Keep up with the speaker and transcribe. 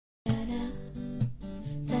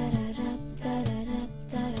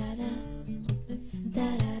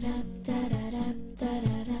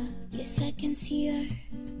can see her,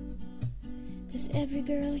 'cause every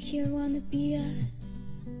girl here wanna be her.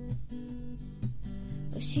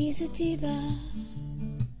 Oh, she's a diva,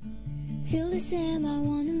 feel the same, I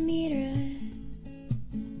wanna meet her.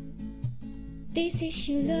 They say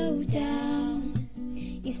she low down,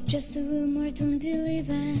 it's just a rumor, don't believe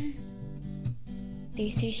it. They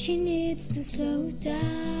say she needs to slow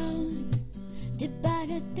down, the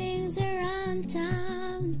better things around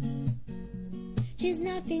town. She's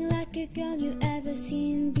nothing like a girl you ever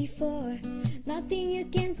seen before, nothing you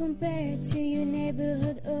can compare to your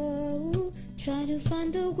neighborhood. Oh, try to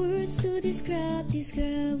find the words to describe this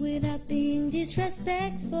girl without being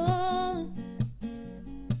disrespectful.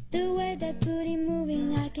 The way that booty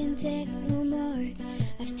moving, I can take no more.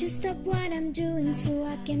 I've to stop what I'm doing so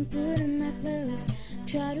I can put on my clothes.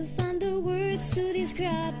 Try to find the words to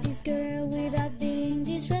describe this girl without being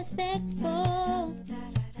disrespectful.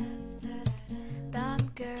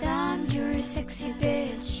 Damn, you're a sexy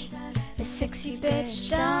bitch, a sexy bitch.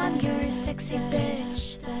 Damn, you're a sexy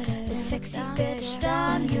bitch, a sexy bitch.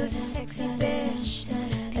 Damn, you're a sexy bitch,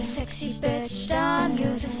 a sexy bitch. Damn,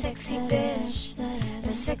 you're a sexy bitch,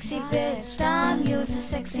 a sexy bitch. Damn, you're a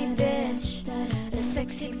sexy bitch, a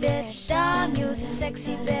sexy bitch. Damn, you're a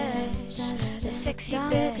sexy bitch, a sexy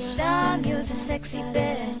bitch. Damn, you're a sexy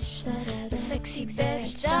bitch, a sexy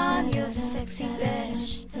bitch. Damn, you're a sexy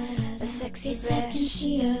bitch, a sexy bitch. I can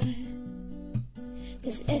see her,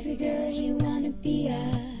 'cause every girl here wanna be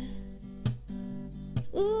her.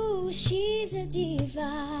 Ooh, she's a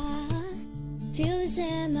diva, feel the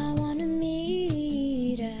same, I wanna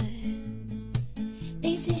meet her.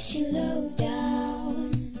 They say she low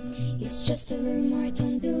down, it's just a rumor,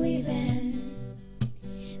 don't believe it.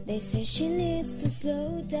 They say she needs to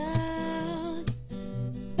slow down,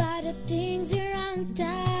 by the things around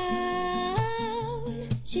town.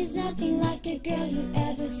 She's nothing like a girl you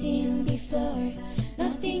ever seen before,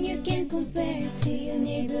 nothing you can compare to your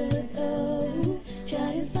neighborhood. Oh,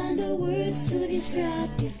 try to find the words to describe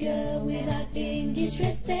this girl without being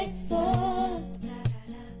disrespectful.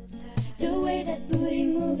 The way that booty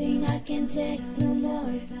moving, I can't take no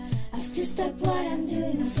more. I've to stop what I'm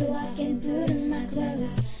doing so I can put on my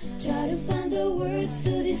clothes. Try to find the words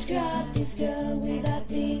to describe this girl without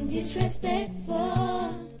being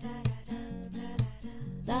disrespectful.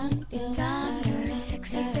 Damn, you're a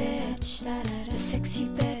sexy bitch, a sexy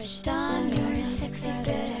bitch. Damn, you're a sexy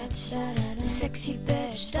bitch, a sexy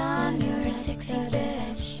bitch. Damn, you're a sexy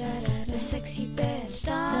bitch, a sexy bitch.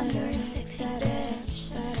 Damn, you're a sexy bitch,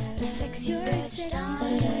 a sexy bitch. You're a sexy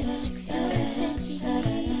bitch, you're a sexy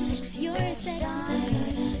bitch, you're a sexy bitch.